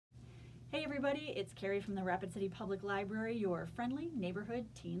Hey everybody, it's Carrie from the Rapid City Public Library, your friendly neighborhood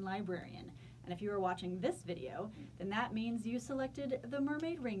teen librarian. And if you are watching this video, then that means you selected the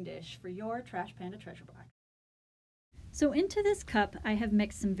Mermaid ring dish for your Trash Panda treasure box. So into this cup, I have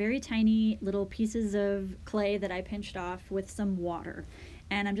mixed some very tiny little pieces of clay that I pinched off with some water.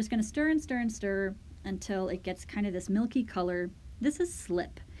 And I'm just going to stir and stir and stir until it gets kind of this milky color. This is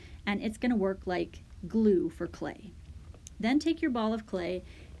slip, and it's going to work like glue for clay. Then take your ball of clay,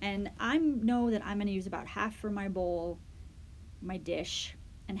 and I know that I'm going to use about half for my bowl, my dish,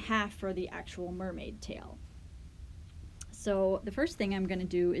 and half for the actual mermaid tail. So the first thing I'm going to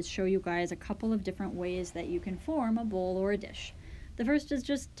do is show you guys a couple of different ways that you can form a bowl or a dish. The first is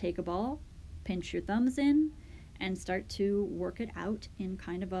just take a ball, pinch your thumbs in, and start to work it out in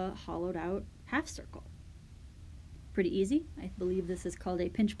kind of a hollowed out half circle. Pretty easy. I believe this is called a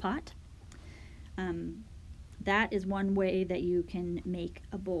pinch pot. That is one way that you can make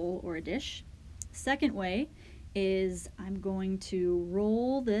a bowl or a dish. Second way is I'm going to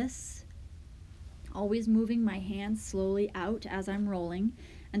roll this, always moving my hands slowly out as I'm rolling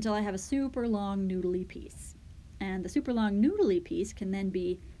until I have a super long noodly piece. And the super long noodly piece can then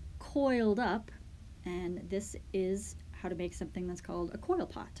be coiled up, and this is how to make something that's called a coil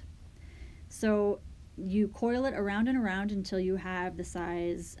pot. So you coil it around and around until you have the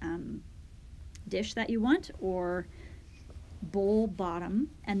size dish that you want, or bowl bottom,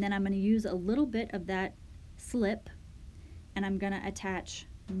 and then I'm going to use a little bit of that slip, and I'm going to attach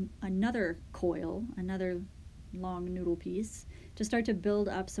another coil, another long noodle piece, to start to build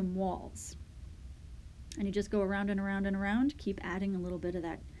up some walls. And you just go around and around and around, keep adding a little bit of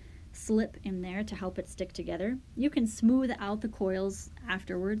that slip in there to help it stick together. You can smooth out the coils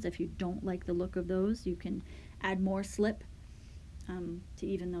afterwards if you don't like the look of those. You can add more slip to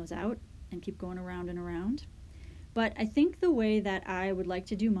even those out, and keep going around and around. But I think the way that I would like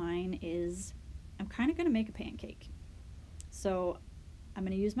to do mine is I'm kind of going to make a pancake. So I'm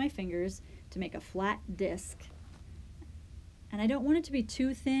going to use my fingers to make a flat disc. And I don't want it to be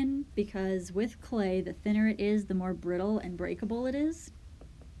too thin, because with clay, the thinner it is, the more brittle and breakable it is.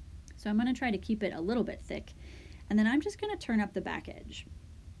 So I'm going to try to keep it a little bit thick. And then I'm just going to turn up the back edge.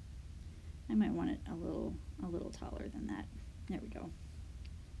 I might want it a little taller than that. There we go.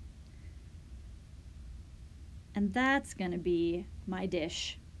 And that's going to be my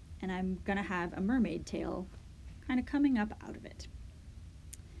dish, and I'm going to have a mermaid tail kind of coming up out of it.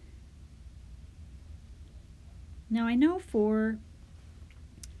 Now I know for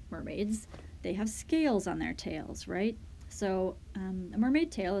mermaids, they have scales on their tails, right? So a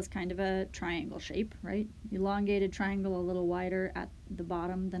mermaid tail is kind of a triangle shape, right? Elongated triangle, a little wider at the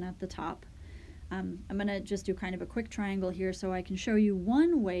bottom than at the top. I'm going to just do kind of a quick triangle here so I can show you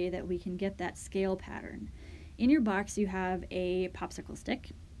one way that we can get that scale pattern. In your box you have a popsicle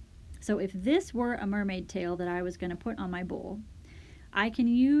stick. So if this were a mermaid tail that I was going to put on my bowl, I can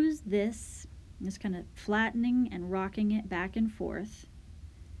use this, just kind of flattening and rocking it back and forth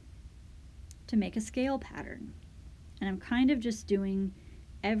to make a scale pattern. And I'm kind of just doing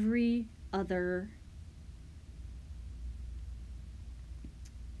every other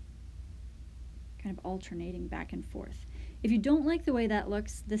kind of alternating back and forth. If you don't like the way that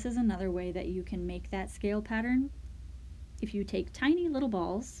looks, this is another way that you can make that scale pattern. If you take tiny little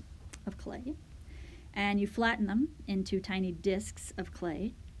balls of clay and you flatten them into tiny discs of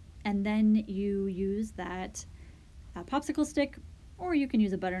clay, and then you use that popsicle stick, or you can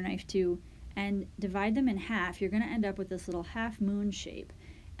use a butter knife too, and divide them in half, you're going to end up with this little half moon shape.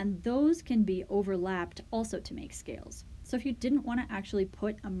 And those can be overlapped also to make scales. So if you didn't want to actually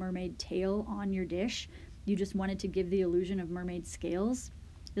put a mermaid tail on your dish, you just wanted to give the illusion of mermaid scales,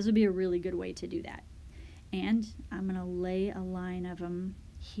 this would be a really good way to do that. And I'm going to lay a line of them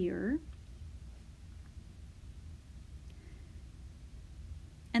here.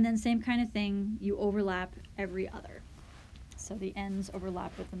 And then same kind of thing, you overlap every other. So the ends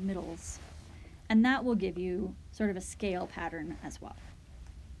overlap with the middles. And that will give you sort of a scale pattern as well.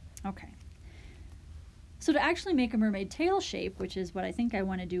 Okay. So to actually make a mermaid tail shape, which is what I think I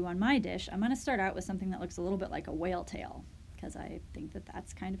want to do on my dish, I'm going to start out with something that looks a little bit like a whale tail, because I think that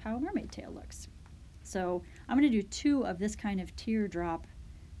that's kind of how a mermaid tail looks. So I'm going to do 2 of this kind of teardrop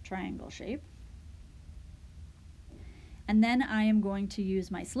triangle shape. And then I am going to use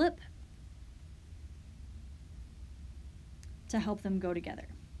my slip to help them go together.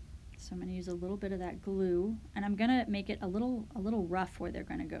 So I'm going to use a little bit of that glue, and I'm going to make it a little rough where they're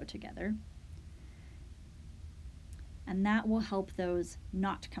going to go together. And that will help those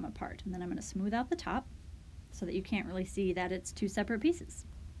not come apart. And then I'm going to smooth out the top so that you can't really see that it's 2 separate pieces.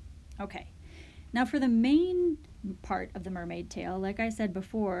 Okay, Now for the main part of the mermaid tail, like I said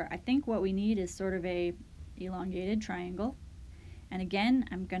before, I think what we need is sort of a elongated triangle. And again,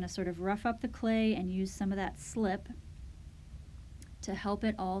 I'm going to sort of rough up the clay and use some of that slip to help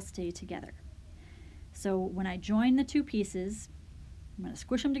it all stay together. So when I join the two pieces, I'm going to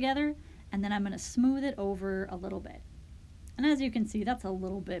squish them together, and then I'm going to smooth it over a little bit. And as you can see, that's a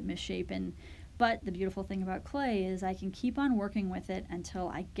little bit misshapen, but the beautiful thing about clay is I can keep on working with it until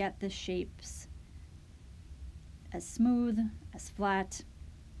I get the shapes as smooth, as flat,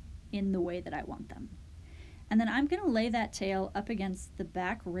 in the way that I want them. And then I'm going to lay that tail up against the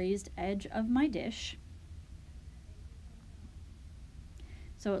back raised edge of my dish.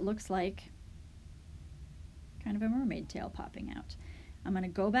 So it looks like kind of a mermaid tail popping out. I'm going to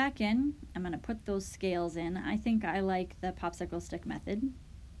go back in, I'm going to put those scales in. I think I like the popsicle stick method,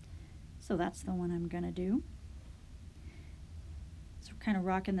 so that's the one I'm going to do. So kind of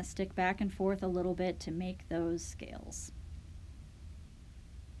rocking the stick back and forth a little bit to make those scales.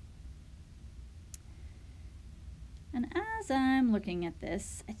 And as I'm looking at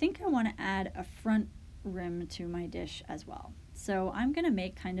this, I think I want to add a front rim to my dish as well. So I'm going to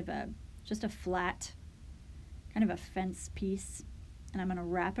make kind of just a flat, kind of a fence piece, and I'm going to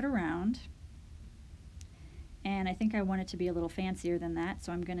wrap it around. And I think I want it to be a little fancier than that,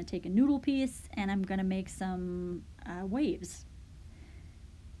 so I'm going to take a noodle piece and I'm going to make some waves.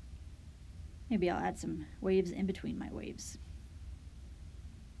 Maybe I'll add some waves in between my waves.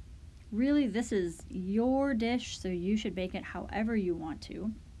 Really, this is your dish, so you should bake it however you want to.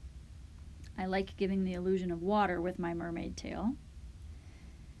 I like giving the illusion of water with my mermaid tail.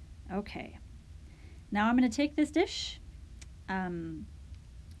 Okay, now I'm going to take this dish. I'm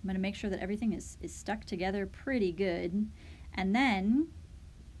going to make sure that everything is stuck together pretty good, and then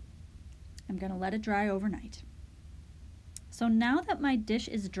I'm going to let it dry overnight. So now that my dish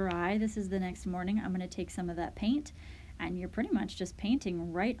is dry, this is the next morning, I'm going to take some of that paint, and you're pretty much just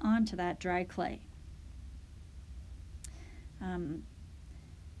painting right onto that dry clay.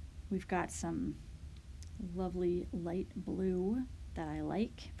 We've got some lovely light blue that I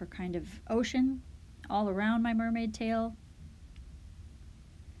like for kind of ocean all around my mermaid tail.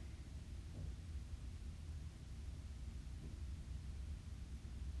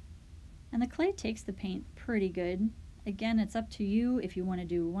 And the clay takes the paint pretty good. Again, it's up to you if you want to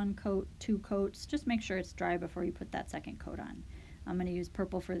do 1 coat, 2 coats. Just make sure it's dry before you put that second coat on. I'm going to use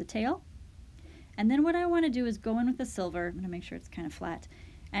purple for the tail. And then what I want to do is go in with the silver. I'm going to make sure it's kind of flat.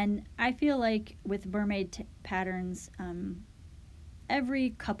 And I feel like with mermaid patterns,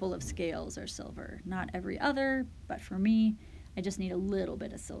 every couple of scales are silver. Not every other, but for me, I just need a little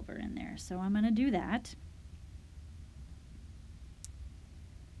bit of silver in there. So I'm going to do that.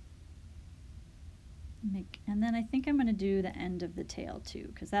 And then I think I'm going to do the end of the tail too,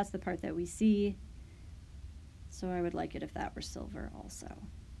 because that's the part that we see. So I would like it if that were silver also.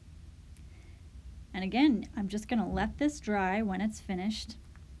 And again, I'm just going to let this dry. When it's finished,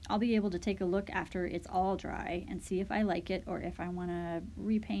 I'll be able to take a look after it's all dry and see if I like it or if I want to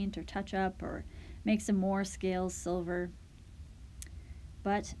repaint or touch up or make some more scales silver.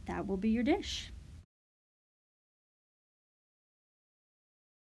 But that will be your dish.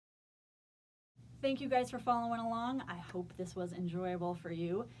 Thank you guys for following along. I hope this was enjoyable for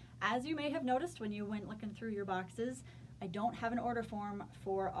you. As you may have noticed when you went looking through your boxes, I don't have an order form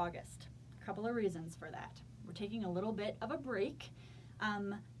for August. A couple of reasons for that. We're taking a little bit of a break,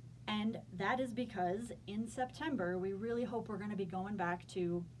 and that is because in September we really hope we're going to be going back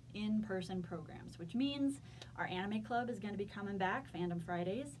to in-person programs, which means our anime club is going to be coming back, Fandom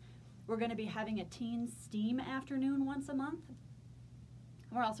Fridays. We're going to be having a teen STEAM afternoon once a month.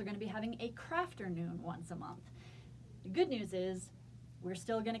 We're also going to be having a crafternoon once a month. The good news is we're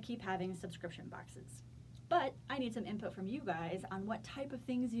still going to keep having subscription boxes. But I need some input from you guys on what type of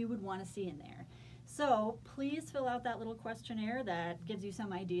things you would want to see in there. So please fill out that little questionnaire that gives you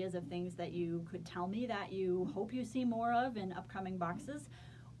some ideas of things that you could tell me that you hope you see more of in upcoming boxes.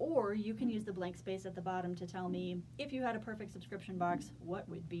 Or you can use the blank space at the bottom to tell me if you had a perfect subscription box, what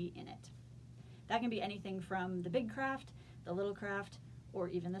would be in it. That can be anything from the big craft, the little craft, or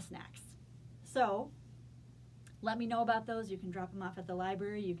even the snacks. So let me know about those. You can drop them off at the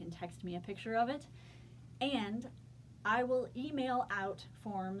library. You can text me a picture of it. And I will email out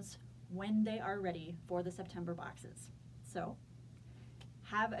forms when they are ready for the September boxes. So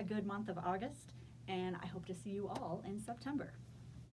have a good month of August, and I hope to see you all in September.